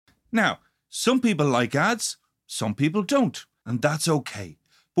Now, some people like ads, some people don't, and that's okay.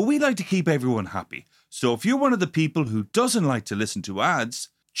 But we like to keep everyone happy. So if you're one of the people who doesn't like to listen to ads,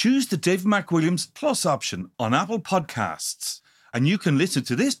 choose the David McWilliams Plus option on Apple Podcasts, and you can listen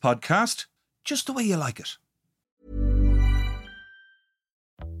to this podcast just the way you like it.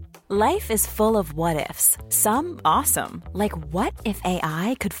 Life is full of what-ifs. Some awesome, like what if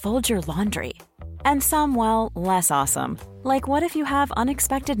AI could fold your laundry? And some, well, less awesome, like what if you have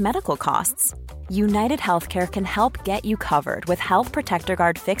unexpected medical costs? United Healthcare can help get you covered with Health Protector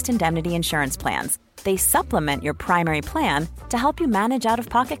Guard fixed indemnity insurance plans. They supplement your primary plan to help you manage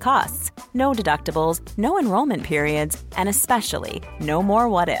out-of-pocket costs. No deductibles, no enrollment periods, and especially no more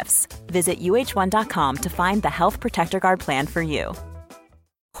what-ifs. Visit uh1.com to find the Health Protector Guard plan for you.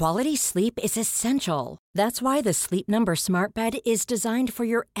 Quality sleep is essential. That's why the Sleep Number Smart Bed is designed for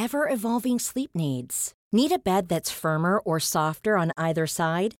your ever-evolving sleep needs. Need a bed that's firmer or softer on either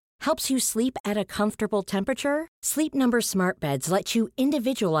side? Helps you sleep at a comfortable temperature? Sleep Number Smart Beds let you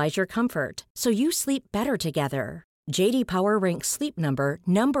individualize your comfort so you sleep better together. J.D. Power ranks Sleep Number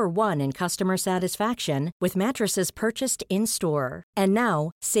number 1 in customer satisfaction with mattresses purchased in-store. And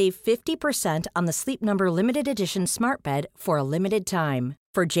now, save 50% on the Sleep Number Limited Edition Smart Bed for a limited time.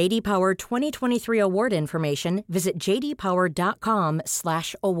 For J.D. Power 2023 award information, visit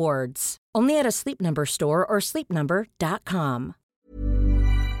jdpower.com/awards. Only at a Sleep Number store or sleepnumber.com.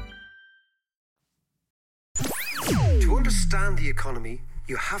 To understand the economy,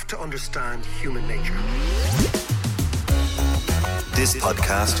 you have to understand human nature. This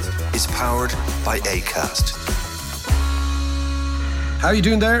podcast is powered by Acast. How are you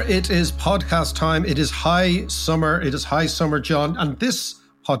doing there? It is podcast time. It is high summer. It is high summer, John. And this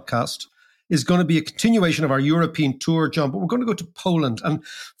podcast is going to be a continuation of our European tour, John. But we're going to go to Poland. And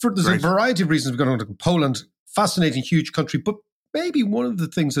there's a variety of reasons we're going to go to Poland. Fascinating, huge country. But maybe one of the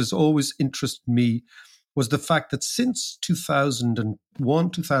things that's always interested me was the fact that since 2001,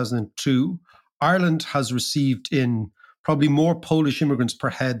 2002, Ireland has received in probably more Polish immigrants per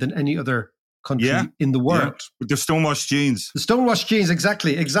head than any other country in the world. With the stonewashed jeans. The stonewashed jeans,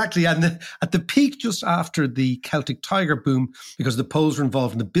 exactly. And at the peak, just after the Celtic Tiger boom, because the Poles were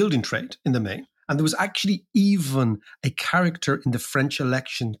involved in the building trade in the main. And there was actually even a character in the French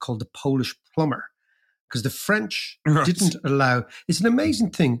election called the Polish plumber, because the French didn't allow. It's an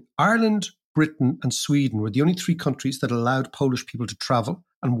amazing thing. Ireland, Britain and Sweden were the only 3 countries that allowed Polish people to travel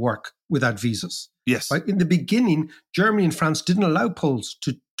and work without visas. Yes. Right? In the beginning, Germany and France didn't allow Poles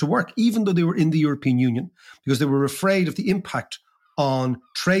to work, even though they were in the European Union, because they were afraid of the impact on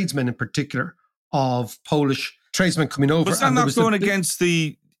tradesmen in particular of Polish tradesmen coming over. Was that not going against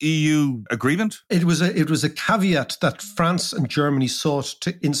the EU agreement? It was a caveat that France and Germany sought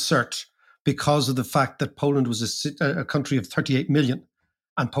to insert because of the fact that Poland was a country of 38 million.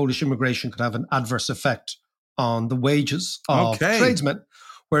 And Polish immigration could have an adverse effect on the wages of tradesmen.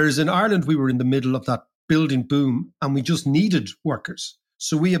 Whereas in Ireland, we were in the middle of that building boom and we just needed workers.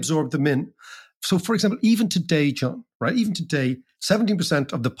 So we absorbed them in. So for example, even today, John, right? Even today,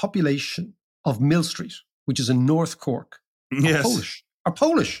 17% of the population of Mill Street, which is in North Cork, are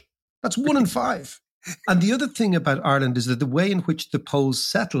Polish. That's 1 in 5. And the other thing about Ireland is that the way in which the Poles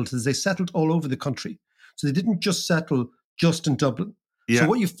settled is they settled all over the country. So they didn't just settle just in Dublin. So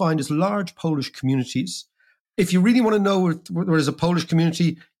what you find is large Polish communities. If you really want to know where there's a Polish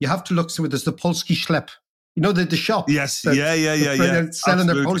community, you have to look to where there's the Polski Sklep. You know, the shop. Yes. Selling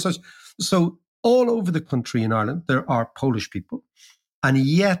Absolutely. their Polish sausage. So all over the country in Ireland, there are Polish people. And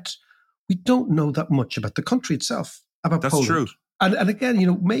yet we don't know that much about the country itself, about Poland. That's true. And again, you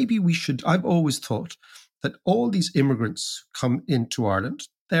know, maybe we should, I've always thought that all these immigrants come into Ireland,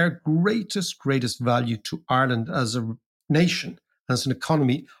 their greatest value to Ireland as a nation, as an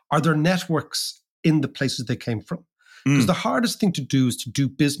economy, are their networks in the places they came from. Because the hardest thing to do is to do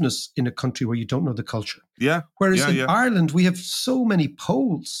business in a country where you don't know the culture. Yeah. Whereas in Ireland, we have so many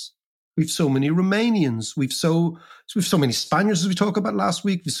Poles, we've so many Romanians, we've so many Spaniards, as we talked about last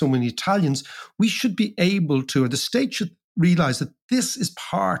week, we've so many Italians. We should be able to, or the state should realize that this is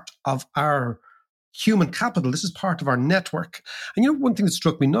part of our human capital. This is part of our network. And you know, one thing that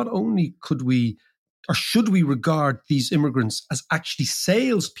struck me, not only could we or should we regard these immigrants as actually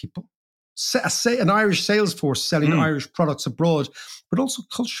salespeople, an Irish sales force selling Irish products abroad, but also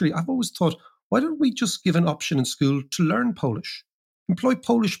culturally, I've always thought, why don't we just give an option in school to learn Polish? Employ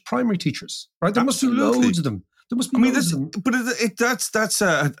Polish primary teachers, right? There must be loads of them. There must be loads of them. But that's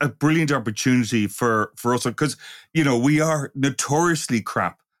a brilliant opportunity for us, because, you know, we are notoriously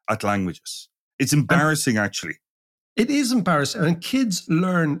crap at languages. It's embarrassing, actually. It is embarrassing. And kids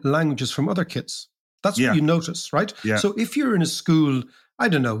learn languages from other kids. That's what you notice, right? Yeah. So if you're in a school I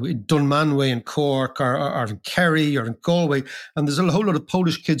don't know, in Dunmanway in Cork or in Kerry or in Galway, and there's a whole lot of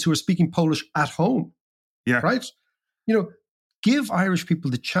Polish kids who are speaking Polish at home. Yeah. Right? Give Irish people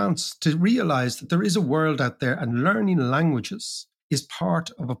the chance to realize that there is a world out there, and learning languages is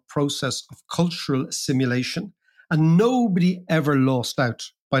part of a process of cultural assimilation. And nobody ever lost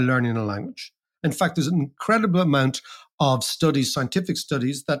out by learning a language. In fact, there's an incredible amount of studies, scientific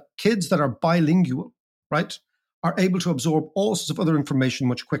studies, that kids that are bilingual, right, are able to absorb all sorts of other information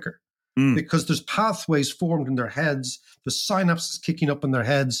much quicker. Because there's pathways formed in their heads, the synapses kicking up in their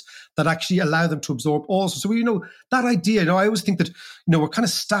heads that actually allow them to absorb all sorts. So, that idea, I always think that, we're kind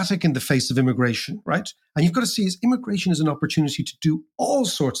of static in the face of immigration, right? And you've got to see immigration is an opportunity to do all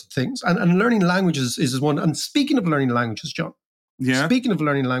sorts of things. And learning languages is one. And speaking of learning languages, John, speaking of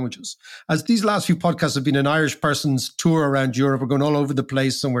learning languages, as these last few podcasts have been an Irish person's tour around Europe, we're going all over the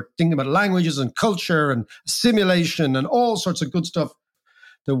place and we're thinking about languages and culture and assimilation and all sorts of good stuff.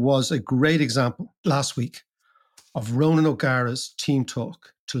 There was a great example last week of Ronan O'Gara's team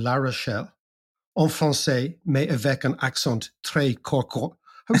talk to La Rochelle en français, mais avec un accent très corcois.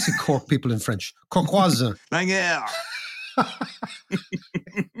 How do you say Cork people in French? Corcoise. Langueur.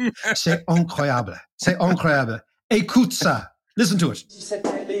 C'est incroyable. C'est incroyable. Écoute ça. Listen to it. Si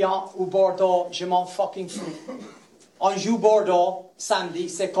c'était Lyon ou Bordeaux, je m'en fucking fous. On joue Bordeaux, samedi,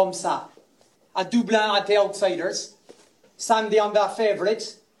 c'est comme ça. À Dublin, à The Outsiders. Samedi, on va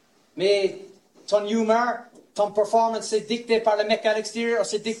favorites. Mais ton humeur, ton performance, c'est dicté par le mec à l'extérieur ou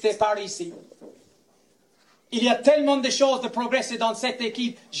c'est dicté par ici. Il y a tellement de choses de progresser dans cette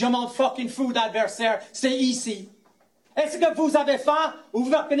équipe. Je m'en fucking fous d'adversaire. C'est ici. Est-ce que vous avez faim ou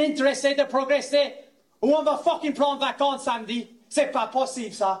vous êtes intéressé de progresser ou on va fucking prendre vacances samedi? C'est pas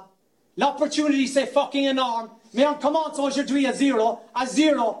possible, ça. L'opportunity, c'est fucking énorme. Mais on commence aujourd'hui à zéro. À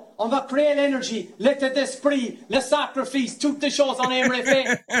zéro, on va créer l'énergie, l'état d'esprit, le sacrifice, toutes les choses on aimerait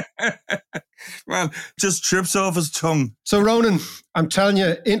faire. Well, just trips off his tongue. So, Ronan, I'm telling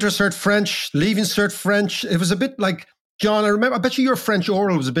you, Intercert French, Leaving Cert French, it was a bit like, John, I bet you your French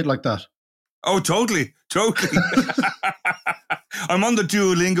oral was a bit like that. Oh, totally. I'm on the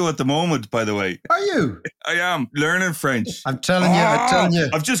Duolingo at the moment, by the way. Are you? I am learning French. I'm telling you.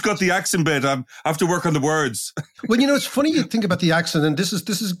 I've just got the accent bit. I have to work on the words. Well, it's funny you think about the accent, and this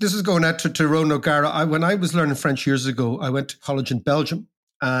is going out to Ronan O'Gara. When I was learning French years ago, I went to college in Belgium,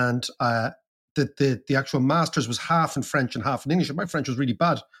 and the actual master's was half in French and half in English. And my French was really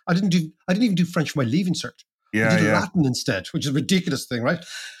bad. I didn't even do French for my Leaving Cert. I did Latin instead, which is a ridiculous thing, right?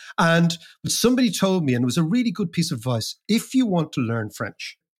 And somebody told me, and it was a really good piece of advice, if you want to learn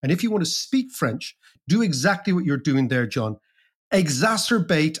French and if you want to speak French, do exactly what you're doing there, John.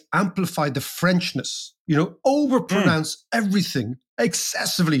 Exacerbate, amplify the Frenchness, overpronounce everything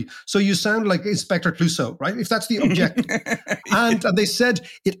excessively. So you sound like Inspector Clouseau, right? If that's the objective. And they said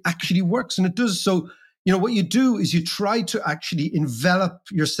it actually works, and it does. So, what you do is you try to actually envelop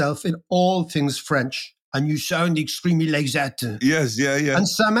yourself in all things French. And you sound extremely like that. Yes, yeah. And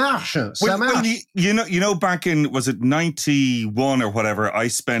ça marche. Well, back in, was it 91 or whatever, I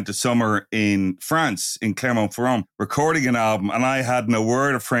spent a summer in France, in Clermont-Ferrand, recording an album, and I hadn't a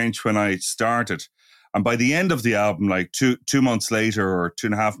word of French when I started. And by the end of the album, like two months later or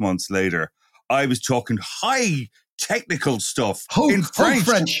 2.5 months later, I was talking high technical stuff in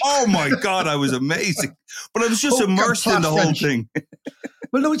French. Oh my God, I was amazing. But I was just immersed in the whole thing.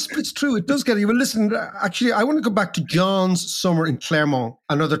 Well, no, it's true. It does get you. Well, listen, actually, I want to go back to John's summer in Clermont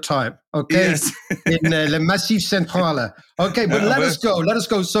another time, okay? Yes. In Le Massif Central. Okay, but let us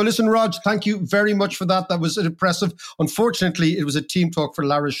go. So listen, Rog, thank you very much for that. That was impressive. Unfortunately, it was a team talk for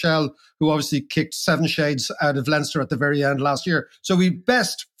La Rochelle, who obviously kicked 7 shades out of Leinster at the very end last year. So we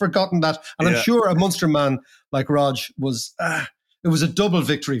best forgotten that. And I'm sure a Munster man like Rog was, it was a double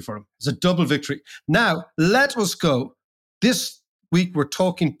victory for him. It was a double victory. Now, let us go. This week, we're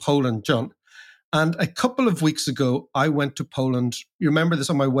talking Poland, John. And a couple of weeks ago, I went to Poland. You remember this,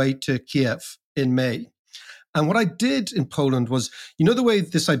 on my way to Kiev in May. And what I did in Poland was, the way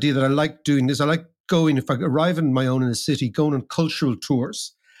this idea that I like doing is I like going, if I arrive on my own in a city, going on cultural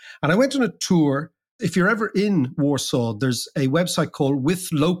tours. And I went on a tour. If you're ever in Warsaw, there's a website called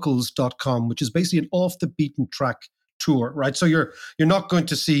withlocals.com, which is basically an off the beaten track tour, right? So you're not going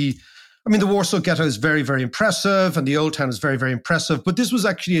to see, the Warsaw Ghetto is very, very impressive, and the Old Town is very, very impressive. But this was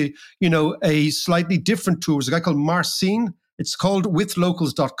actually, a slightly different tour. It was a guy called Marcin. It's called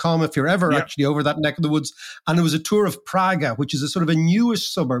withlocals.com if you're ever actually over that neck of the woods. And it was a tour of Praga, which is a sort of a newish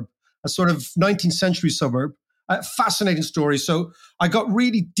suburb, a sort of 19th century suburb. Fascinating story. So I got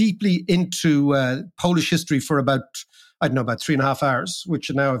really deeply into Polish history for about 3.5 hours,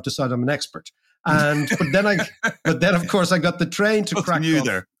 which now I've decided I'm an expert. But then of course I got the train to Krakow.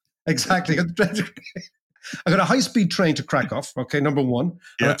 There. Exactly. I got a high-speed train to Krakow, okay, number one.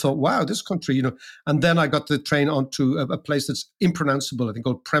 And I thought, wow, this country, And then I got the train onto a place that's impronounceable, I think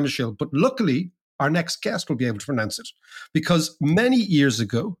called Przemyśl. But luckily, our next guest will be able to pronounce it. Because many years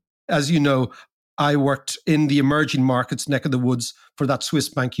ago, as you know, I worked in the emerging markets neck of the woods for that Swiss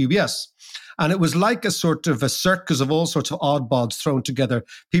bank UBS. And it was like a sort of a circus of all sorts of oddballs thrown together,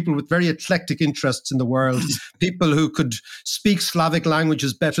 people with very eclectic interests in the world, people who could speak Slavic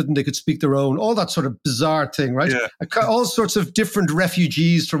languages better than they could speak their own, all that sort of bizarre thing, right? Yeah. All sorts of different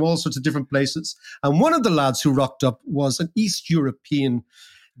refugees from all sorts of different places. And one of the lads who rocked up was an East European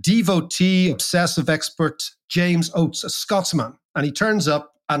devotee, obsessive expert, James Oates, a Scotsman. And he turns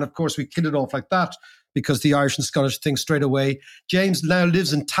up, and of course we kill it off like that, because the Irish and Scottish think straight away. James now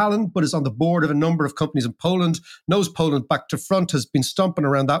lives in Tallinn, but is on the board of a number of companies in Poland, knows Poland back to front, has been stomping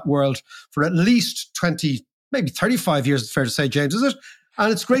around that world for at least 20, maybe 35 years, it's fair to say, James, is it?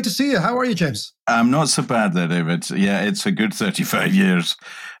 And it's great to see you. How are you, James? I'm not so bad there, David. Yeah, it's a good 35 years.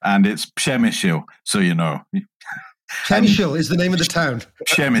 And it's Przemyśl, so you know. Przemyśl is the name of the town.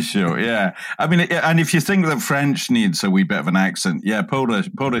 Przemyśl, yeah. I mean, and if you think that French needs a wee bit of an accent, yeah,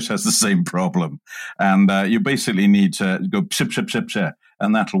 Polish has the same problem. And you basically need to go pship, pship, pship, pship,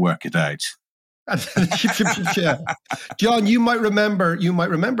 and that'll work it out. John, you might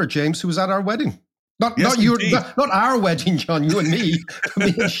remember James, who was at our wedding. Not our wedding, John, you and me.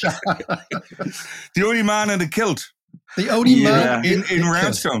 Me and Shah. The only man in a kilt. The only man in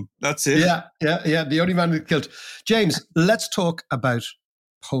Roundstone. That's it. Yeah. The only man in the kilt. James, let's talk about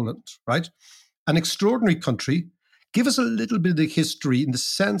Poland, right? An extraordinary country. Give us a little bit of the history in the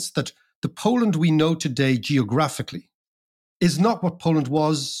sense that the Poland we know today geographically is not what Poland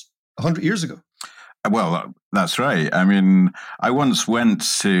was 100 years ago. Well, that's right. I mean, I once went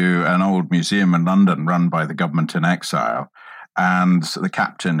to an old museum in London run by the government in exile. And the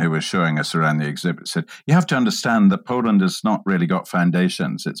captain who was showing us around the exhibit said, you have to understand that Poland has not really got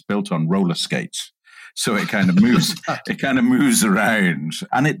foundations. It's built on roller skates. So it kind of moves, around,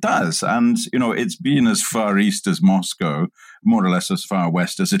 and it does. And, it's been as far east as Moscow, more or less as far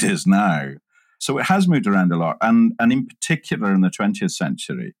west as it is now. So it has moved around a lot. And in particular in the 20th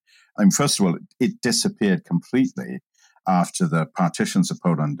century, I mean, first of all, it disappeared completely after the partitions of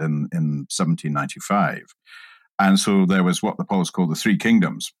Poland in 1795. And so there was what the Poles called the Three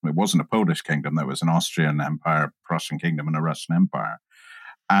Kingdoms. It wasn't a Polish kingdom. There was an Austrian Empire, Prussian kingdom, and a Russian Empire.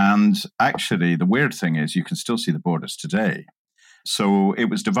 And actually, the weird thing is you can still see the borders today. So it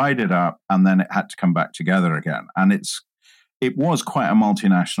was divided up, and then it had to come back together again. And it was quite a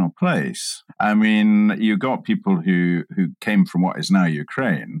multinational place. I mean, you got people who came from what is now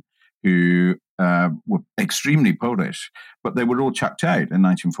Ukraine, who were extremely Polish, but they were all chucked out in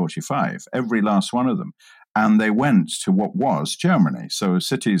 1945, every last one of them. And they went to what was Germany. So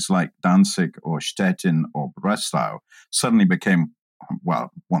cities like Danzig or Stettin or Breslau suddenly became,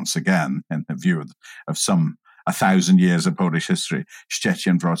 well, once again, in the view of some 1,000 years of Polish history,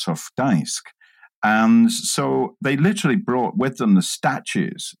 Szczecin, Wrocław, Gdańsk. And so they literally brought with them the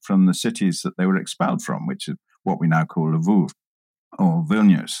statues from the cities that they were expelled from, which is what we now call Lviv or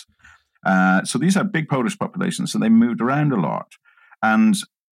Vilnius. So these are big Polish populations, and they moved around a lot. And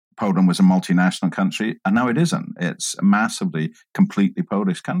Poland was a multinational country, and now it isn't. It's a massively, completely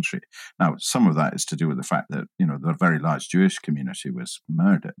Polish country. Now, some of that is to do with the fact that, the very large Jewish community was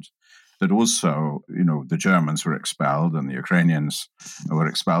murdered. But also, the Germans were expelled, and the Ukrainians were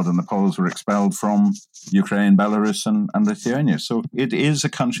expelled, and the Poles were expelled from Ukraine, Belarus, and Lithuania. So it is a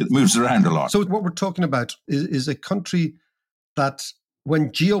country that moves around a lot. So what we're talking about is a country that, when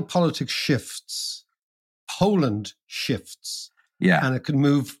geopolitics shifts, Poland shifts. Yeah. And it can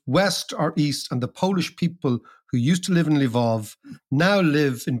move west or east. And the Polish people who used to live in Lvov now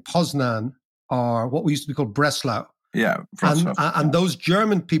live in Poznan, or what we used to be called Breslau. Yeah. And those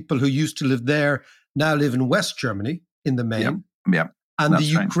German people who used to live there now live in West Germany in the main. Yeah. And the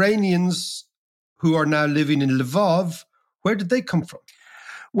Ukrainians who are now living in Lvov, where did they come from?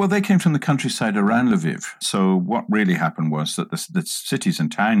 Well, they came from the countryside around Lviv. So what really happened was that the cities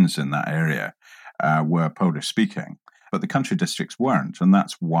and towns in that area were Polish-speaking. But the country districts weren't, and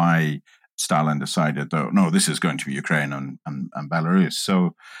that's why Stalin decided that, no, this is going to be Ukraine and Belarus.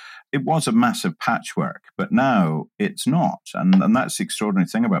 So it was a massive patchwork, but now it's not. And that's the extraordinary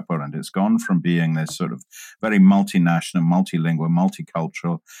thing about Poland. It's gone from being this sort of very multinational, multilingual,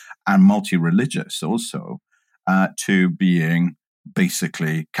 multicultural, and multi-religious also, to being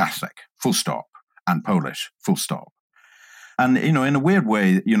basically Catholic, full stop, and Polish, full stop. And, in a weird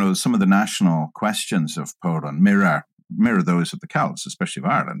way, some of the national questions of Poland mirror mirror those of the Celts, especially of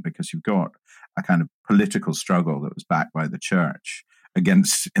Ireland, because you've got a kind of political struggle that was backed by the church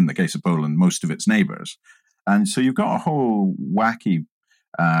against, in the case of Poland, most of its neighbours. And so you've got a whole wacky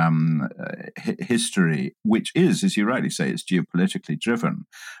history, which is, as you rightly say, it's geopolitically driven.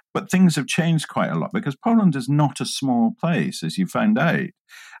 But things have changed quite a lot because Poland is not a small place, as you found out.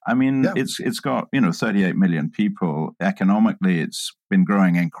 I mean, it's got 38 million people. Economically, it's been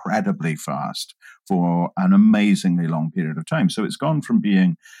growing incredibly fast for an amazingly long period of time. So it's gone from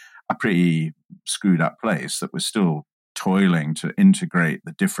being a pretty screwed up place that was still toiling to integrate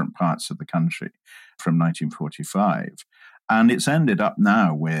the different parts of the country from 1945. And it's ended up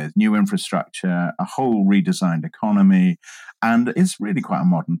now with new infrastructure, a whole redesigned economy, and it's really quite a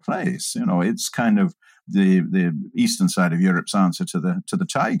modern place. It's kind of the eastern side of Europe's answer to the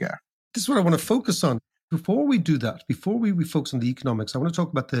tiger. This is what I want to focus on. Before we do that, before we focus on the economics, I want to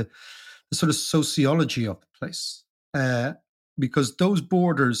talk about the sort of sociology of the place, because those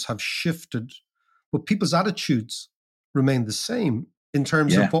borders have shifted, but people's attitudes remain the same in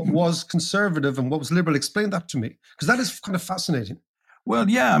terms of what was conservative and what was liberal. Explain that to me, because that is kind of fascinating. Well,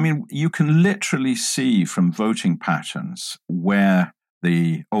 yeah, I mean, you can literally see from voting patterns where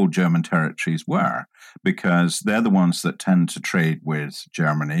the old German territories were, because they're the ones that tend to trade with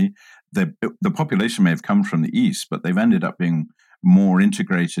Germany. The population may have come from the east, but they've ended up being more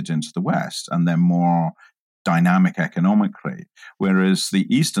integrated into the west, and they're more dynamic economically. Whereas the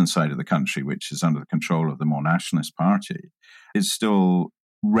eastern side of the country, which is under the control of the more nationalist party, is still,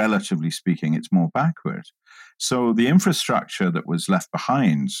 relatively speaking, it's more backward. So the infrastructure that was left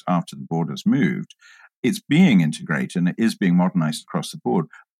behind after the borders moved, it's being integrated and it is being modernized across the board,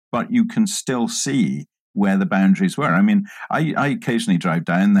 but you can still see where the boundaries were. I mean, I occasionally drive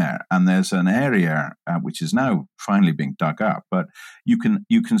down there, and there's an area which is now finally being dug up, but you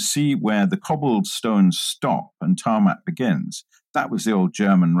can see where the cobbled stones stop and tarmac begins. That was the old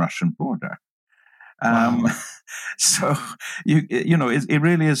German-Russian border. Wow. So, it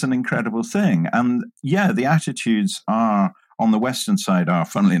really is an incredible thing. And yeah, the attitudes are on the Western side are,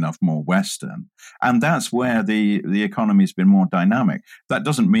 funnily enough, more Western. And that's where the economy has been more dynamic. That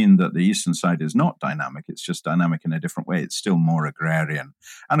doesn't mean that the Eastern side is not dynamic. It's just dynamic in a different way. It's still more agrarian.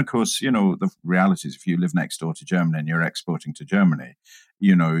 And of course, the reality is if you live next door to Germany and you're exporting to Germany,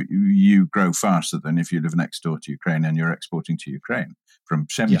 you grow faster than if you live next door to Ukraine and you're exporting to Ukraine from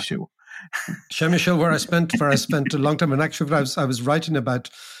Przemysl. Przemysl, where I spent a long time. And actually, I was writing about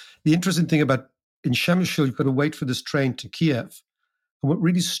the interesting thing about in Przemysl, you've got to wait for this train to Kiev. And what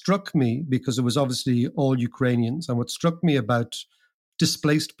really struck me, because it was obviously all Ukrainians, and what struck me about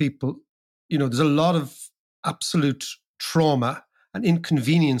displaced people, there's a lot of absolute trauma and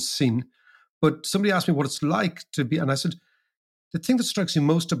inconvenience seen. But somebody asked me what it's like to be, and I said, the thing that strikes me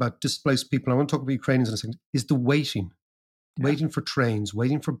most about displaced people, I want to talk about Ukrainians in a second, is the waiting. Yeah. Waiting for trains,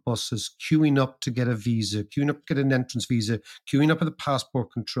 waiting for buses, queuing up to get a visa, queuing up to get an entrance visa, queuing up at the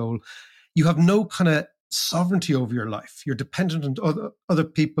passport control. You have no kind of sovereignty over your life. You're dependent on other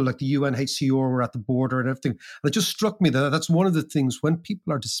people like the UNHCR or at the border and everything. And it just struck me that that's one of the things when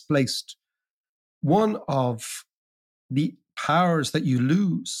people are displaced, one of the powers that you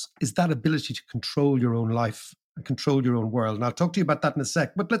lose is that ability to control your own life and control your own world. And I'll talk to you about that in a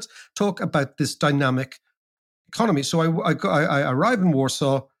sec. But let's talk about this dynamic economy. So I arrive in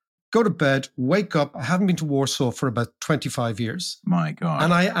Warsaw, go to bed, wake up. I haven't been to Warsaw for about 25 years. My God.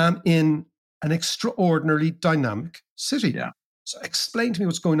 And I am in an extraordinarily dynamic city. Yeah. So explain to me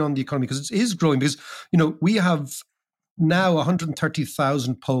what's going on in the economy, because it is growing. Because, we have now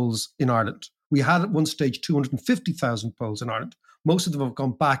 130,000 Poles in Ireland. We had at one stage 250,000 Poles in Ireland. Most of them have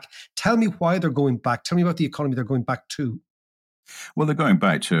gone back. Tell me why they're going back. Tell me about the economy they're going back to. Well, they're going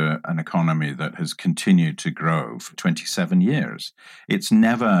back to an economy that has continued to grow for 27 years. It's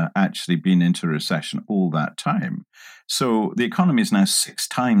never actually been into recession all that time. So the economy is now 6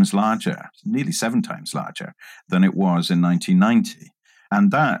 times larger, nearly 7 times larger than it was in 1990.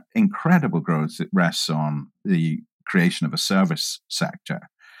 And that incredible growth rests on the creation of a service sector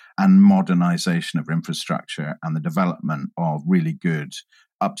and modernization of infrastructure and the development of really good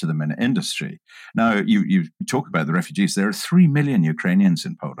up-to-the-minute industry. Now, you talk about the refugees. There are 3 million Ukrainians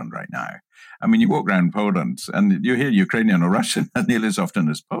in Poland right now. I mean, you walk around Poland and you hear Ukrainian or Russian nearly as often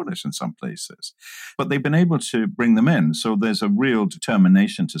as Polish in some places. But they've been able to bring them in. So there's a real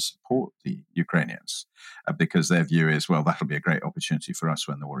determination to support the Ukrainians because their view is, well, that'll be a great opportunity for us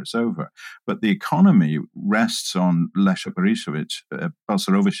when the war is over. But the economy rests on Lech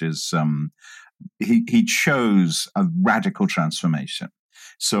Balcerowicz's, he chose a radical transformation.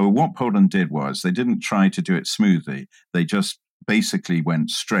 So what Poland did was they didn't try to do it smoothly. They just basically went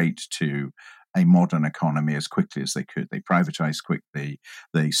straight to a modern economy as quickly as they could. They privatized quickly.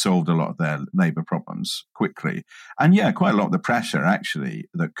 They solved a lot of their labor problems quickly. And yeah, quite a lot of the pressure actually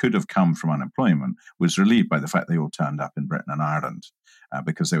that could have come from unemployment was relieved by the fact they all turned up in Britain and Ireland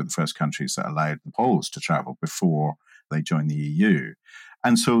because they were the first countries that allowed the Poles to travel before they joined the EU.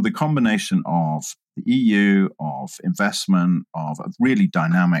 And so the combination of the EU, of investment, of a really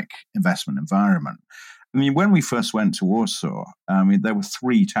dynamic investment environment. I mean, when we first went to Warsaw, there were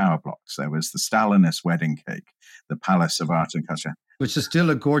 3 tower blocks. There was the Stalinist wedding cake, the Palace of Art and Culture. Which is still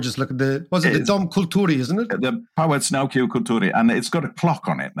a gorgeous look. The Dom Kultury, isn't it? The Pałac Nauki Kultury. And it's got a clock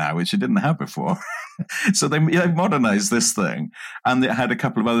on it now, which it didn't have before. So they modernized this thing. And it had a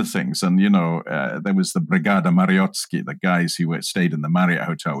couple of other things. And, there was the Brigada Mariotski, the guys who stayed in the Marriott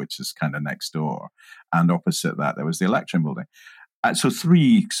Hotel, which is kind of next door. And opposite that, there was the Electron Building. So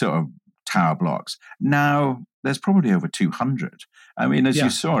 3 sort of tower blocks. Now, there's probably over 200. I mean, as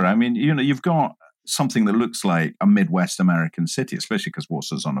you saw, you've got something that looks like a Midwest American city, especially because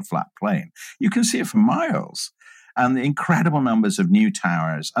Warsaw's on a flat plain. You can see it for miles. And the incredible numbers of new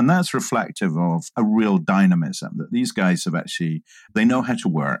towers. And that's reflective of a real dynamism that these guys have actually, they know how to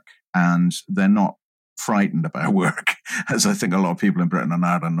work and they're not frightened about work, as I think a lot of people in Britain and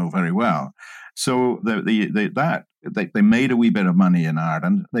Ireland know very well. So they made a wee bit of money in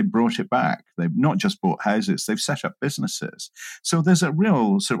Ireland. They brought it back. They've not just bought houses, they've set up businesses. So there's a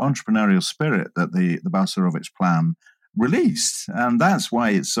real sort of entrepreneurial spirit that the Balcerowicz plan released. And that's why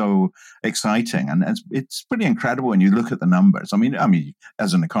it's so exciting. And it's pretty incredible when you look at the numbers. I mean,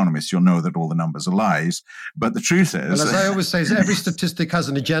 as an economist, you'll know that all the numbers are lies. But the truth is... Well, as I always say, every statistic has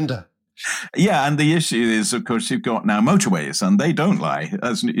an agenda. Yeah, and the issue is, of course, you've got now motorways, and they don't lie.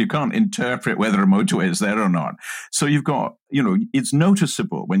 You can't interpret whether a motorway is there or not. So you've got, it's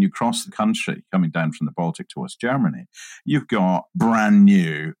noticeable when you cross the country, coming down from the Baltic towards Germany, you've got brand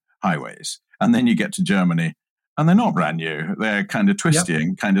new highways. And then you get to Germany, and they're not brand new. They're kind of twisty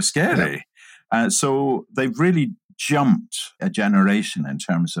and kind of scary. So they've really jumped a generation in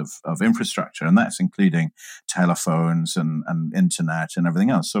terms of infrastructure, and that's including telephones and internet and everything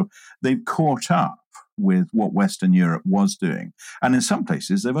else. So they've caught up with what Western Europe was doing. And in some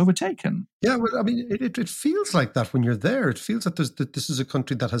places, they've overtaken. Yeah, well, I mean, it feels like that when you're there. It feels that this is a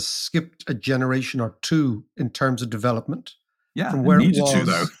country that has skipped a generation or two in terms of development. Yeah, from where it needed was, to,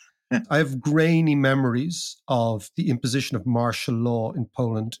 though. I have grainy memories of the imposition of martial law in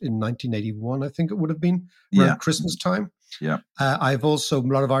Poland in 1981, I think it would have been, around Christmas time. Yeah. I've also, a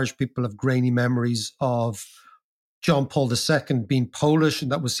lot of Irish people have grainy memories of John Paul II being Polish,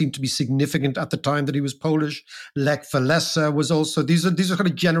 and that seemed to be significant at the time that he was Polish. Lech Walesa was also, these are kind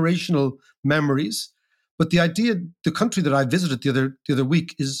of generational memories. But the idea, the country that I visited the other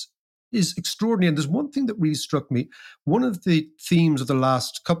week is extraordinary. And there's one thing that really struck me. One of the themes of the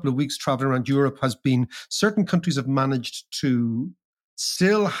last couple of weeks traveling around Europe has been certain countries have managed to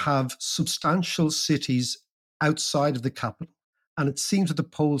still have substantial cities outside of the capital. And it seems that the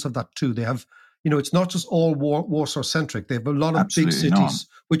Poles have that too. They have, it's not just all Warsaw-centric. They have a lot of big cities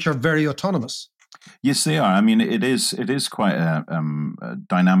which are very autonomous. Yes, they are. I mean, it is quite a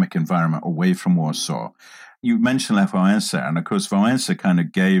dynamic environment away from Warsaw. You mentioned Lech Wałęsa, and of course, Wałęsa kind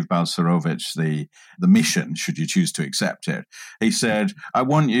of gave Balcerowicz the mission, should you choose to accept it. He said, I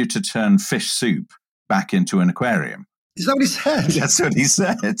want you to turn fish soup back into an aquarium. Is that what he said? That's what he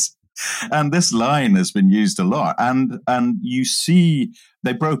said. And this line has been used a lot. And you see,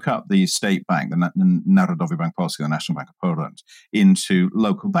 they broke up the state bank, the Narodowy Bank Polski, the National Bank of Poland, into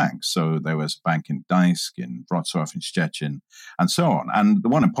local banks. So there was a bank in Gdańsk, in Wrocław, in Szczecin, and so on. And the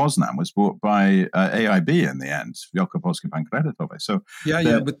one in Poznan was bought by AIB in the end, Wielkopolski Bank Kredytowy. So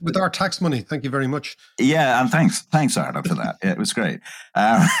with our tax money. Thank you very much. Yeah, and thanks, Ireland, for that. Yeah, it was great.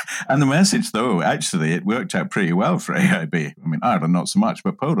 And the message, though, actually, it worked out pretty well for AIB. I mean, Ireland not so much,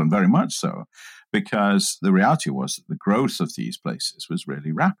 but Poland very much so. Because the reality was that the growth of these places was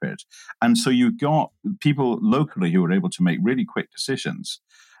really rapid. And so you got people locally who were able to make really quick decisions.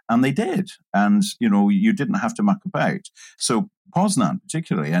 And they did. And, you didn't have to muck about. So Poznan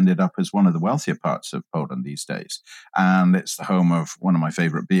particularly ended up as one of the wealthier parts of Poland these days. And it's the home of one of my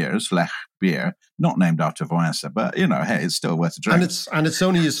favorite beers, Lech beer, not named after Wałęsa, but, hey, it's still worth a drink. And it's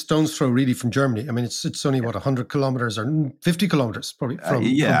only a stone's throw really from Germany. I mean, it's only, 100 kilometers or 50 kilometers probably from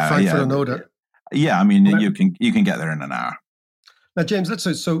Frankfurt and Oder. Yeah, I mean, you can get there in an hour. Now, James, let's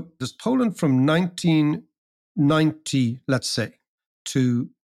say, so there's Poland from 1990, let's say, to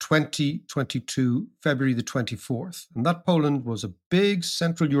 2022, February the 24th. And that Poland was a big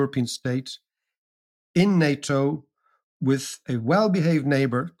Central European state in NATO with a well-behaved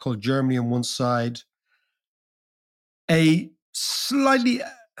neighbor called Germany on one side, a slightly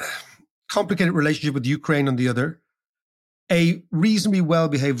complicated relationship with Ukraine on the other, a reasonably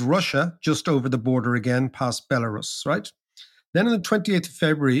well-behaved Russia just over the border again past Belarus, right? Then on the 28th of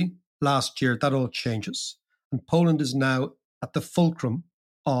February last year, that all changes. And Poland is now at the fulcrum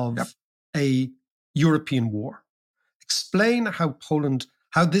of a European war. Explain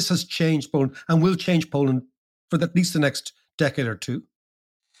how this has changed Poland and will change Poland for at least the next decade or two.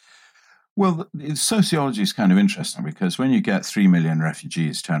 Well, sociology is kind of interesting because when you get 3 million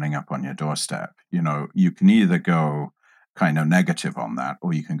refugees turning up on your doorstep, you can either go kind of negative on that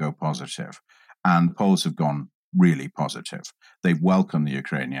or you can go positive. And Poles have gone really positive. They've welcomed the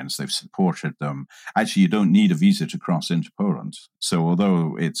Ukrainians. They've supported them. Actually, you don't need a visa to cross into Poland. So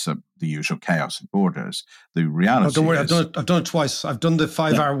although it's the usual chaos at borders, the reality don't worry, is... I've done it twice. I've done the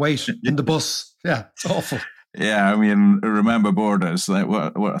 5-hour wait in the bus. Yeah, it's awful. Yeah, I mean, remember borders, like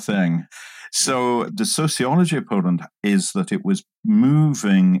what a thing. So the sociology of Poland is that it was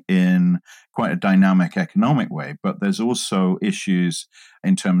moving in quite a dynamic economic way, but there's also issues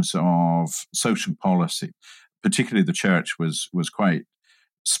in terms of social policy. Particularly the church was quite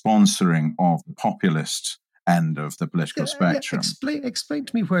sponsoring of the populist end of the political spectrum. Explain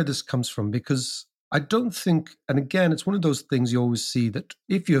to me where this comes from, because I don't think, and again, it's one of those things you always see that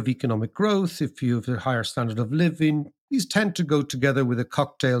if you have economic growth, if you have a higher standard of living, these tend to go together with a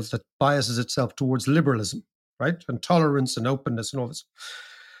cocktail that biases itself towards liberalism, right? And tolerance and openness and all this.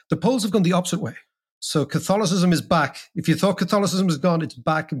 The Poles have gone the opposite way. So Catholicism is back. If you thought Catholicism is gone, it's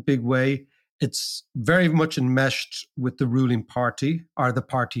back in a big way. It's very much enmeshed with the ruling party or the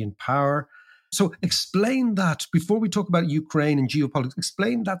party in power. So explain that before we talk about Ukraine and geopolitics.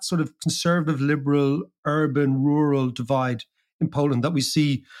 Explain that sort of conservative, liberal, urban, rural divide in Poland that we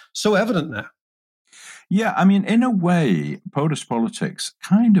see so evident now. Yeah, I mean, in a way, Polish politics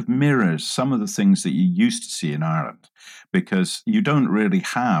kind of mirrors some of the things that you used to see in Ireland, because you don't really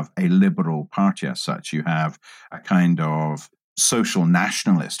have a liberal party as such. You have a kind of social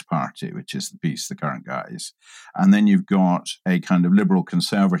nationalist party, which is the PiS, the current guys. And then you've got a kind of liberal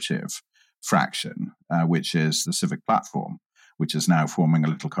conservative fraction, which is the Civic Platform, which is now forming a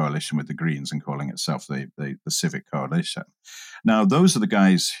little coalition with the Greens and calling itself the Civic Coalition. Now, those are the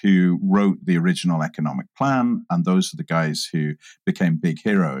guys who wrote the original economic plan, and those are the guys who became big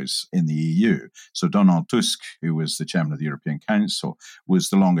heroes in the EU. So Donald Tusk, who was the chairman of the European Council, was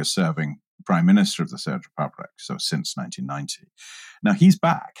the longest serving Prime Minister of the Third Republic, so since 1990. Now he's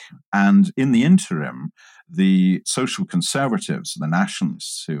back, and in the interim, the social conservatives, the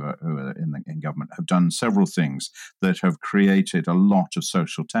nationalists who are in government, have done several things that have created a lot of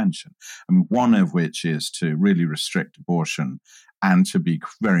social tension. And one of which is to really restrict abortion and to be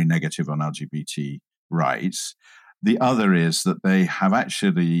very negative on LGBT rights. The other is that they have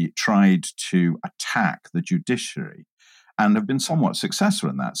actually tried to attack the judiciary and have been somewhat successful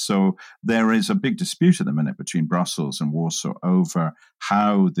in that. So there is a big dispute at the minute between Brussels and Warsaw over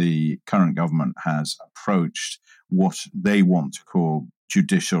how the current government has approached what they want to call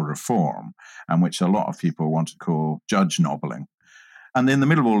judicial reform, and which a lot of people want to call judge nobbling. And in the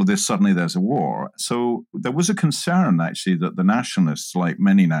middle of all of this, suddenly there's a war. So there was a concern, actually, that the nationalists, like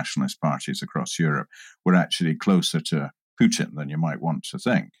many nationalist parties across Europe, were actually closer to Putin than you might want to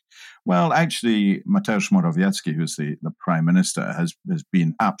think. Well, actually, Mateusz Morawiecki, who's the prime minister, has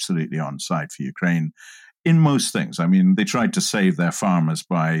been absolutely on side for Ukraine in most things. I mean, they tried to save their farmers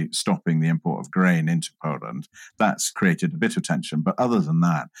by stopping the import of grain into Poland. That's created a bit of tension. But other than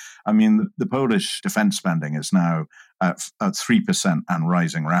that, I mean, the Polish defense spending is now at 3% and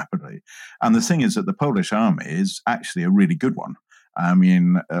rising rapidly. And the thing is that the Polish army is actually a really good one. I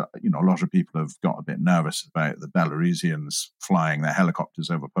mean, a lot of people have got a bit nervous about the Belarusians flying their helicopters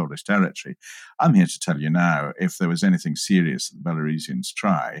over Polish territory. I'm here to tell you now, if there was anything serious that the Belarusians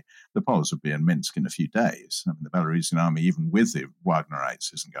try, the Poles would be in Minsk in a few days. I mean, the Belarusian army, even with the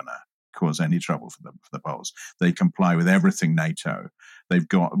Wagnerites, isn't going to cause any trouble for the Poles. They comply with everything NATO. They've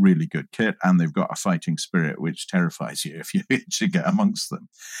got really good kit, and they've got a fighting spirit which terrifies you if you actually get amongst them.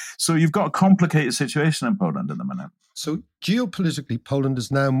 So you've got a complicated situation in Poland at the minute. So geopolitically, Poland is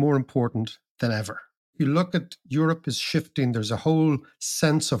now more important than ever. You look at Europe is shifting. There's a whole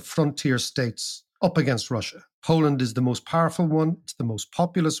sense of frontier states up against Russia. Poland is the most powerful one. It's the most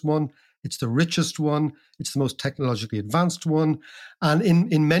populous one. It's the richest one. It's the most technologically advanced one. And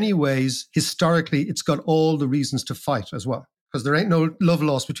in many ways, historically, it's got all the reasons to fight as well, because there ain't no love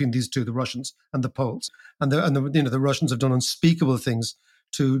lost between these two, the Russians and the Poles. And the Russians have done unspeakable things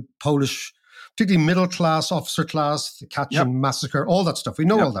to Polish, particularly middle class, officer class, the Katyn massacre, all that stuff. We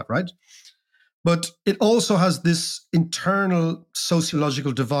know all that, right? But it also has this internal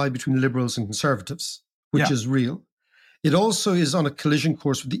sociological divide between liberals and conservatives, which is real. It also is on a collision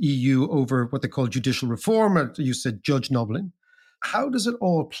course with the EU over what they call judicial reform, or you said judge nobbling. How does it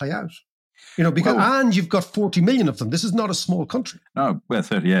all play out? And you've got 40 million of them. This is not a small country. No, we're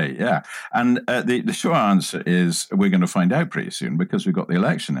 38, yeah. And the short answer is we're going to find out pretty soon because we've got the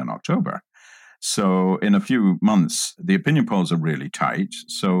election in October. So in a few months, the opinion polls are really tight.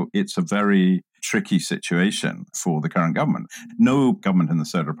 So it's a very tricky situation for the current government. No government in the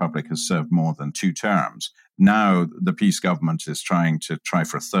Third Republic has served more than 2 terms. Now the peace government is trying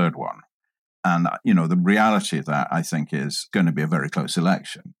for a third one. And, the reality of that, I think, is going to be a very close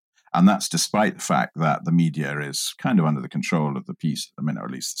election. And that's despite the fact that the media is kind of under the control of the peace at the minute, or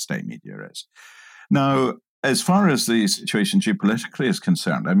at least the state media is. Now, as far as the situation geopolitically is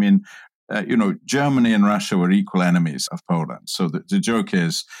concerned, I mean, Germany and Russia were equal enemies of Poland. So the joke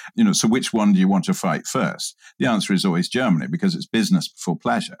is, so which one do you want to fight first? The answer is always Germany, because it's business before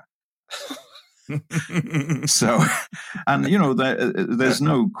pleasure. So, and there's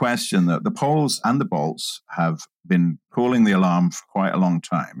no question that the Poles and the Balts have been calling the alarm for quite a long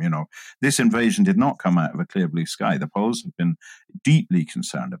time. This invasion did not come out of a clear blue sky. The Poles have been deeply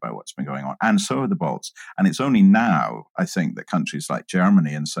concerned about what's been going on, and so are the Balts. And it's only now, I think, that countries like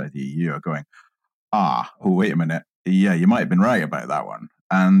Germany inside the EU are going, wait a minute, yeah, you might have been right about that one.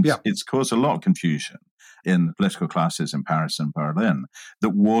 And it's caused a lot of confusion in the political classes in Paris and Berlin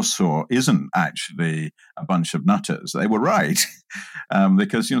that Warsaw isn't actually a bunch of nutters. They were right,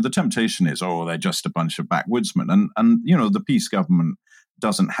 because the temptation is, they're just a bunch of backwoodsmen, and the peace government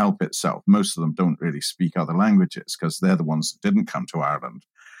doesn't help itself. Most of them don't really speak other languages because they're the ones that didn't come to Ireland.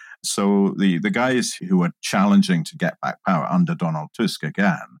 So the guys who are challenging to get back power under Donald Tusk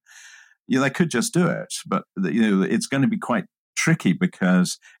again, they could just do it, but it's going to be quite tricky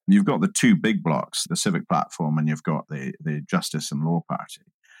because you've got the 2 big blocks, the Civic Platform, and you've got the Justice and Law Party.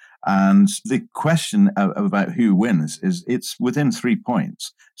 And the question about who wins is it's within 3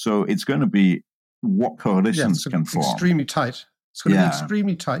 points. So it's going to be what coalitions can form. Extremely tight. It's going to be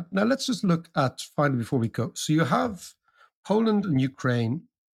extremely tight. Now let's just look at, finally, before we go. So you have Poland and Ukraine,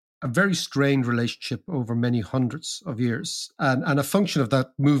 a very strained relationship over many hundreds of years, and a function of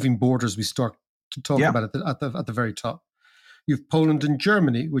that moving borders we start to talk about at the very top. You have Poland and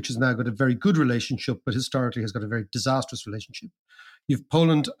Germany, which has now got a very good relationship, but historically has got a very disastrous relationship. You have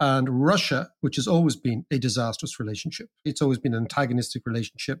Poland and Russia, which has always been a disastrous relationship. It's always been an antagonistic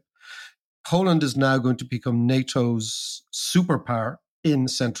relationship. Poland is now going to become NATO's superpower in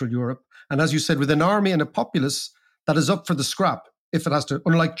Central Europe. And as you said, with an army and a populace that is up for the scrap, if it has to,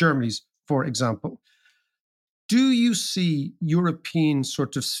 unlike Germany's, for example. Do you see European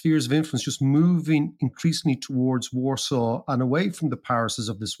sort of spheres of influence just moving increasingly towards Warsaw and away from the Parises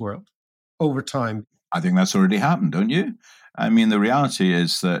of this world over time? I think that's already happened, don't you? I mean, the reality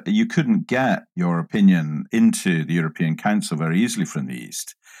is that you couldn't get your opinion into the European Council very easily from the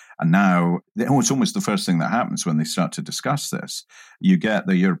East. And now it's almost the first thing that happens when they start to discuss this. You get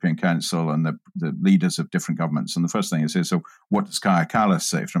the European Council and the leaders of different governments. And the first thing is, so what does Kaja Kallas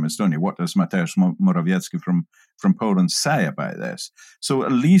say from Estonia? What does Mateusz Morawiecki from Poland say about this? So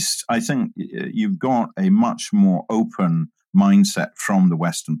at least I think you've got a much more open mindset from the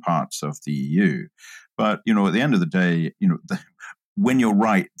Western parts of the EU. But, at the end of the day, when you're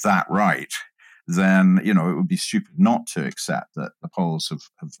right, then, it would be stupid not to accept that the Poles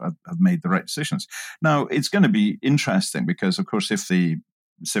have made the right decisions. Now, it's going to be interesting because, of course, if the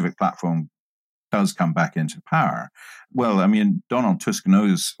Civic Platform does come back into power, well, I mean, Donald Tusk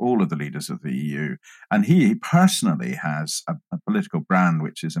knows all of the leaders of the EU, and he personally has a political brand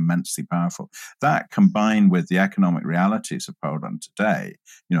which is immensely powerful. That, combined with the economic realities of Poland today,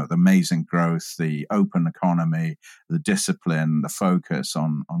 the amazing growth, the open economy, the discipline, the focus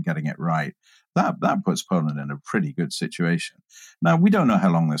on getting it right, that puts Poland in a pretty good situation. Now, we don't know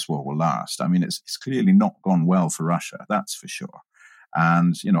how long this war will last. I mean, it's clearly not gone well for Russia, that's for sure.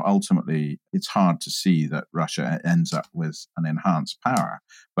 And, ultimately, it's hard to see that Russia ends up with an enhanced power.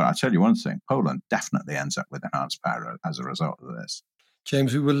 But I'll tell you one thing, Poland definitely ends up with enhanced power as a result of this.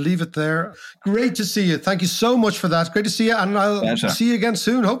 James, we will leave it there. Great to see you. Thank you so much for that. Great to see you. And I'll see you again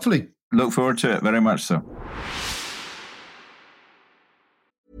soon, hopefully. Look forward to it very much so.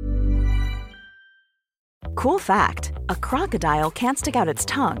 Cool fact, a crocodile can't stick out its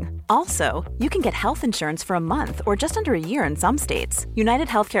tongue. Also, you can get health insurance for a month or just under a year in some states. United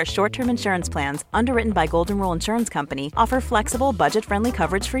Healthcare short-term insurance plans, underwritten by Golden Rule Insurance Company, offer flexible, budget-friendly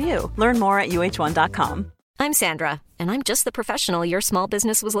coverage for you. Learn more at uh1.com. I'm Sandra, and I'm just the professional your small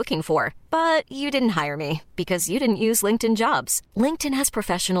business was looking for. But you didn't hire me because you didn't use LinkedIn Jobs. LinkedIn has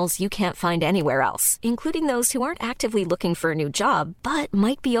professionals you can't find anywhere else, including those who aren't actively looking for a new job, but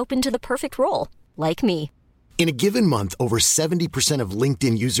might be open to the perfect role, like me. In a given month, over 70% of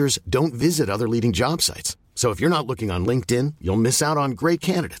LinkedIn users don't visit other leading job sites. So if you're not looking on LinkedIn, you'll miss out on great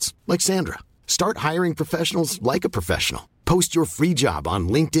candidates like Sandra. Start hiring professionals like a professional. Post your free job on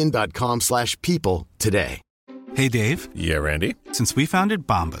linkedin.com/people today. Hey, Dave. Yeah, Randy. Since we founded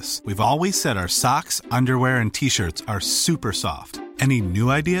Bombas, we've always said our socks, underwear, and T-shirts are super soft. Any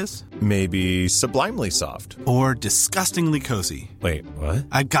new ideas? Maybe sublimely soft. Or disgustingly cozy. Wait, what?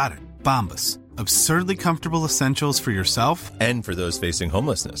 I got it. Bombas. Absurdly comfortable essentials for yourself and for those facing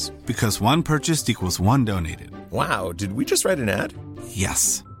homelessness. Because one purchased equals one donated. Wow, did we just write an ad?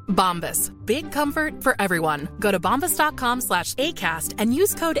 Yes. Bombas. Big comfort for everyone. Go to bombas.com/ACAST and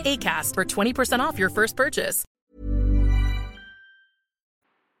use code ACAST for 20% off your first purchase.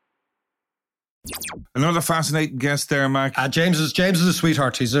 Another fascinating guest there, Mac. James is a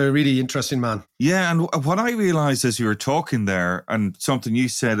sweetheart. He's a really interesting man. Yeah, and what I realised as you were talking there, and something you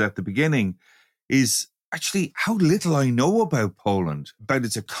said at the beginning, is actually how little I know about Poland, about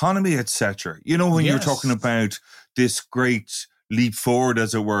its economy, etc. You know, when you were talking about this great leap forward,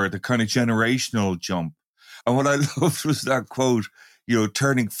 as it were, the kind of generational jump. And what I loved was that quote, you know,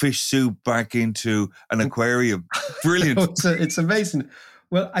 turning fish soup back into an aquarium. Brilliant. It's amazing.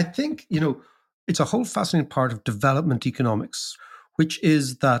 Well, I think, you know, it's a whole fascinating part of development economics, which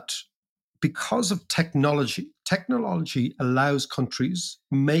is that because of technology allows countries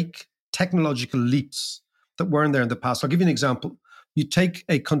make technological leaps that weren't there in the past. I'll give you an example. You take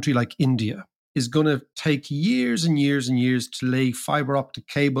a country like India, is going to take years and years and years to lay fiber optic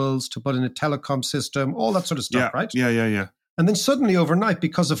cables, to put in a telecom system, all that sort of stuff, right? Yeah. And then suddenly overnight,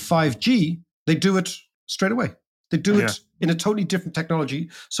 because of 5G, they do it straight away. They do it in a totally different technology.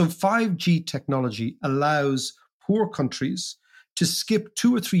 So 5G technology allows poor countries to skip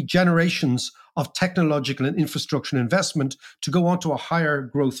 2 or 3 generations of technological and infrastructure investment to go onto a higher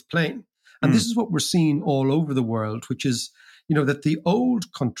growth plane. And this is what we're seeing all over the world, which is, you know, that the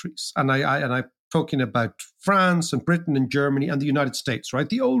old countries, and I'm talking about France and Britain and Germany and the United States, right?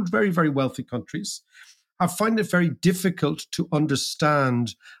 The old, very, very wealthy countries are finding it very difficult to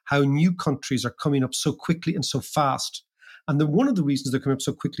understand how new countries are coming up so quickly and so fast. And then one of the reasons they're coming up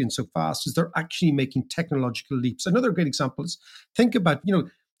so quickly and so fast is they're actually making technological leaps. Another great example is think about, you know,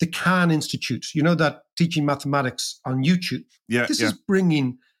 the Khan Institute, you know, that teaching mathematics on YouTube. This is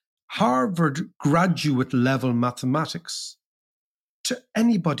bringing Harvard graduate level mathematics to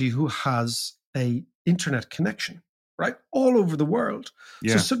anybody who has a internet connection, right? All over the world.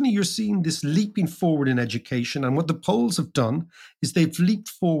 So suddenly you're seeing this leaping forward in education. And what the Poles have done is they've leaped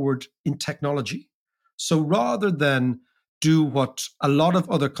forward in technology. So rather than do what a lot of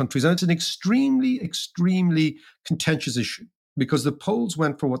other countries, and it's an extremely, extremely contentious issue, because the Poles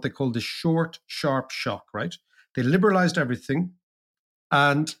went for what they call the short, sharp shock, right? They liberalized everything.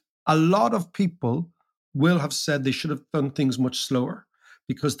 And a lot of people will have said they should have done things much slower,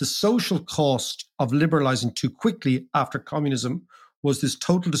 because the social cost of liberalizing too quickly after communism was this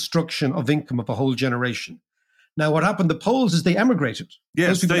total destruction of income of a whole generation. Now, what happened, the Poles, is they emigrated.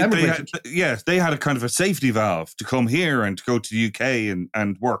 Yes, they had a kind of a safety valve to come here and to go to the UK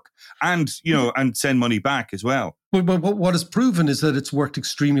and work and, you know, and send money back as well. But what is proven is that it's worked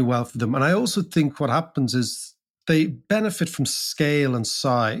extremely well for them. And I also think what happens is they benefit from scale and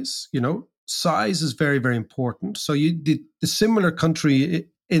size. You know, size is very, very important. So the similar country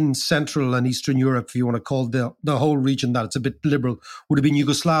in Central and Eastern Europe, if you want to call the whole region that, it's a bit liberal, would have been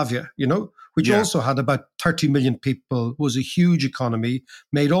Yugoslavia, you know, which also had about 30 million people, was a huge economy,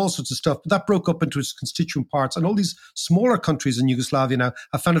 made all sorts of stuff. But that broke up into its constituent parts. And all these smaller countries in Yugoslavia now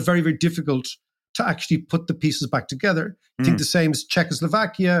have found it very, very difficult to actually put the pieces back together. I think the same as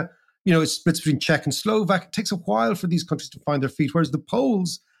Czechoslovakia, you know, it splits between Czech and Slovak. It takes a while for these countries to find their feet, whereas the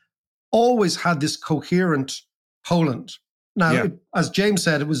Poles always had this coherent Poland. Now, as James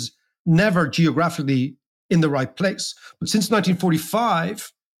said, it was never geographically in the right place. But since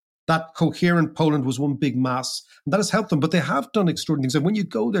 1945, that coherent Poland was one big mass. And that has helped them. But they have done extraordinary things. And when you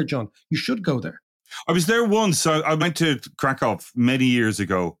go there, John, you should go there. I was there once. I went to Krakow many years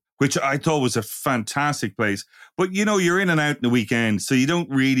ago, which I thought was a fantastic place. But, you know, you're in and out in the weekend, so you don't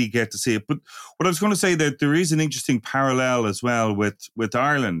really get to see it. But what I was going to say, that there is an interesting parallel as well with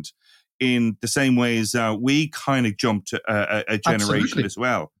Ireland, in the same ways we kind of jumped a generation as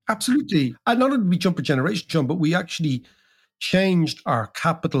well. Absolutely. And not only did we jump a generation, John, but we actually changed our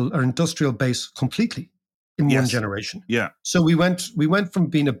capital, our industrial base completely in one generation. Yeah. So we went from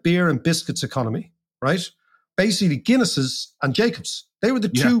being a beer and biscuits economy, right? Basically Guinnesses and Jacobs. They were the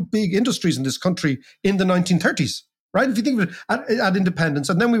two big industries in this country in the 1930s, right? If you think of it, at independence.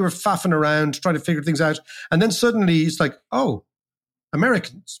 And then we were faffing around trying to figure things out. And then suddenly it's like, oh,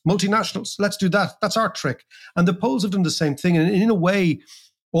 Americans, multinationals. Let's do that. That's our trick. And the Poles have done the same thing. And in a way,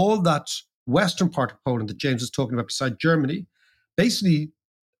 all that western part of Poland that James is talking about beside Germany basically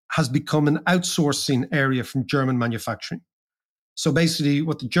has become an outsourcing area from German manufacturing. So basically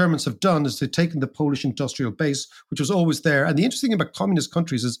what the Germans have done is they've taken the Polish industrial base, which was always there. And the interesting thing about communist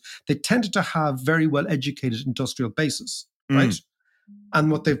countries is they tended to have very well-educated industrial bases, right?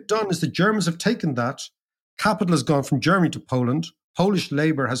 And what they've done is the Germans have taken that. Capital has gone from Germany to Poland. Polish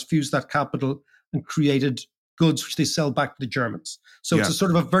labor has fused that capital and created goods which they sell back to the Germans. So it's a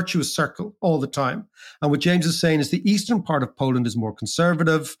sort of a virtuous circle all the time. And what James is saying is the eastern part of Poland is more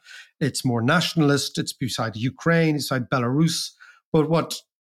conservative. It's more nationalist. It's beside Ukraine, beside Belarus. But what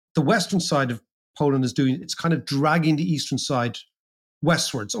the western side of Poland is doing, it's kind of dragging the eastern side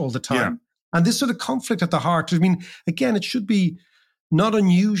westwards all the time. Yeah. And this sort of conflict at the heart, I mean, again, it should be not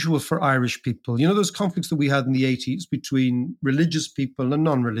unusual for Irish people. You know, those conflicts that we had in the 80s between religious people and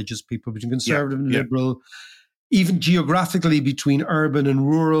non-religious people, between conservative and liberal, even geographically between urban and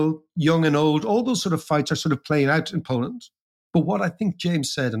rural, young and old, all those sort of fights are sort of playing out in Poland. But what I think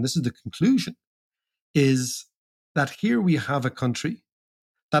James said, and this is the conclusion, is that here we have a country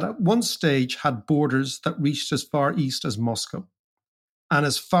that at one stage had borders that reached as far east as Moscow and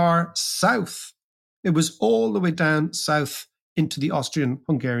as far south. It was all the way down south into the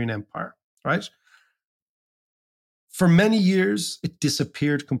Austrian-Hungarian Empire, right? For many years, it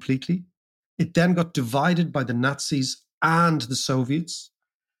disappeared completely. It then got divided by the Nazis and the Soviets.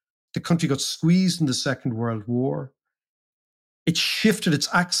 The country got squeezed in the Second World War. It shifted its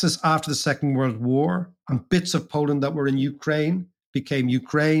axis after the Second World War, and bits of Poland that were in Ukraine became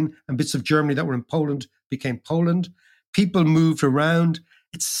Ukraine, and bits of Germany that were in Poland became Poland. People moved around.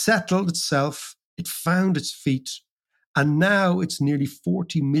 It settled itself. It found its feet. And now it's nearly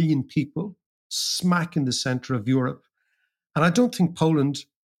 40 million people smack in the center of Europe. And I don't think Poland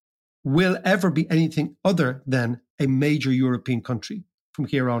will ever be anything other than a major European country from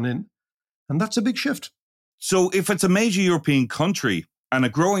here on in. And that's a big shift. So if it's a major European country and a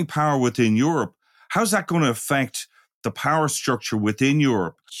growing power within Europe, how's that going to affect the power structure within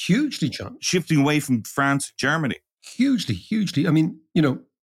Europe? Hugely, John. Shifting away from France, Germany. Hugely, hugely. I mean, you know,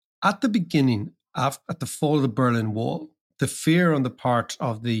 at the beginning, at the fall of the Berlin Wall, the fear on the part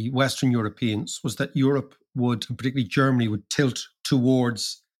of the Western Europeans was that Europe would, and particularly Germany, would tilt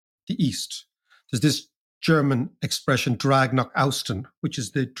towards the east. There's this German expression, Drag nach Osten, which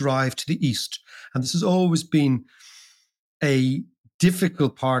is the drive to the east. And this has always been a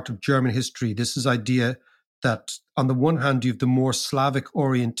difficult part of German history. This is idea that on the one hand, you have the more Slavic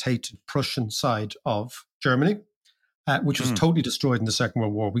orientated Prussian side of Germany, which was totally destroyed in the Second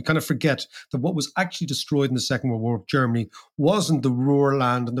World War. We kind of forget that what was actually destroyed in the Second World War of Germany wasn't the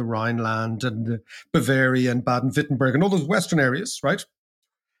Ruhrland and the Rhineland and the Bavaria and Baden-Württemberg and all those Western areas, right?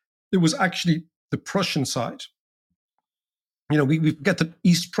 It was actually the Prussian side. You know, we forget that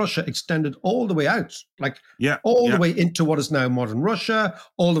East Prussia extended all the way out, the way into what is now modern Russia,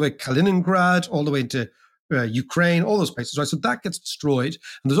 all the way Kaliningrad, all the way into Ukraine, all those places, right? So that gets destroyed.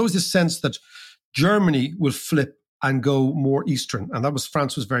 And there's always this sense that Germany will flip and go more eastern. And that was,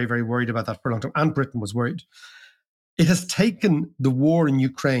 France was very, very worried about that for a long time. And Britain was worried. It has taken the war in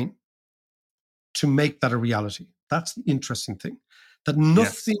Ukraine to make that a reality. That's the interesting thing. That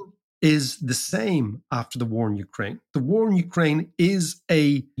nothing is the same after the war in Ukraine. The war in Ukraine is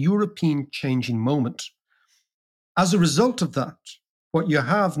a European changing moment. As a result of that, what you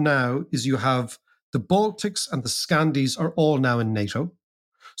have now is you have the Baltics and the Scandies are all now in NATO.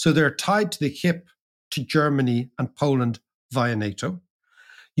 So they're tied to the hip to Germany and Poland via NATO.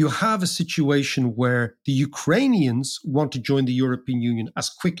 You have a situation where the Ukrainians want to join the European Union as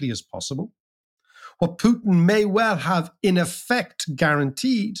quickly as possible. What Putin may well have in effect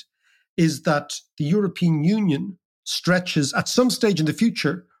guaranteed is that the European Union stretches at some stage in the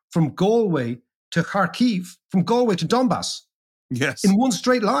future from Galway to Kharkiv, from Galway to Donbass. Yes. In one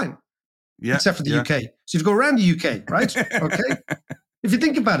straight line. Yeah. Except for the UK. So you go around the UK, right? Okay. If you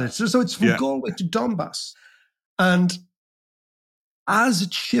think about it. So it's from Galway to Donbass. And as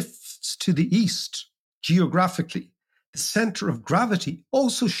it shifts to the east, geographically, the center of gravity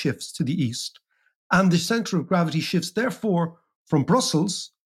also shifts to the east. And the center of gravity shifts, therefore, from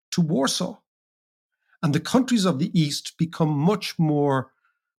Brussels to Warsaw. And the countries of the east become much more,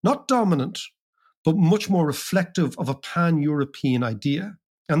 not dominant, but much more reflective of a pan-European idea.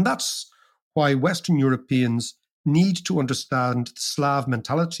 And that's why Western Europeans need to understand the Slav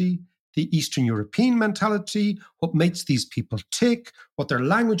mentality, the Eastern European mentality, what makes these people tick, what their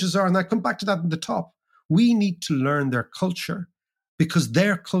languages are. And I come back to that at the top. We need to learn their culture because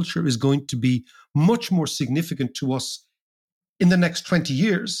their culture is going to be much more significant to us in the next 20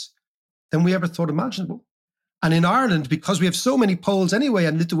 years than we ever thought imaginable. And in Ireland, because we have so many Poles anyway,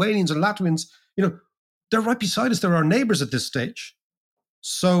 and Lithuanians and Latvians, they're right beside us. They're our neighbours at this stage.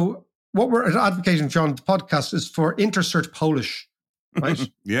 So what we're advocating, John, the podcast is for Intercert Polish, right?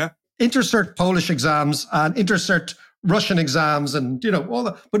 Yeah. Intercert Polish exams and Intercert Russian exams and, all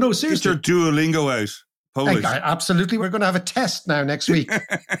that. But no, seriously. Get your Duolingo out. Polish. Absolutely. We're going to have a test now next week.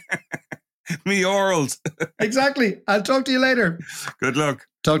 Me orals. Exactly. I'll talk to you later. Good luck.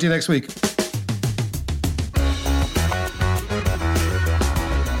 Talk to you next week.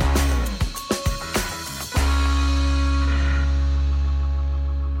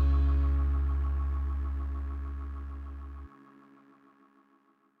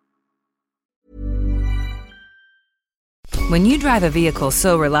 When you drive a vehicle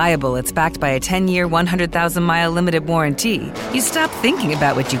so reliable it's backed by a 10-year, 100,000-mile limited warranty, you stop thinking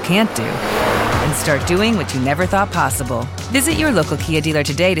about what you can't do and start doing what you never thought possible. Visit your local Kia dealer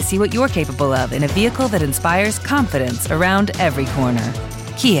today to see what you're capable of in a vehicle that inspires confidence around every corner.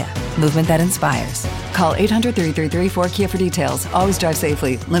 Kia, movement that inspires. Call 800-333-4KIA for details. Always drive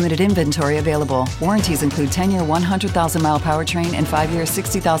safely. Limited inventory available. Warranties include 10-year 100,000-mile powertrain and 5-year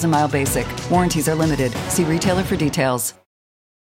 60,000-mile basic. Warranties are limited. See retailer for details.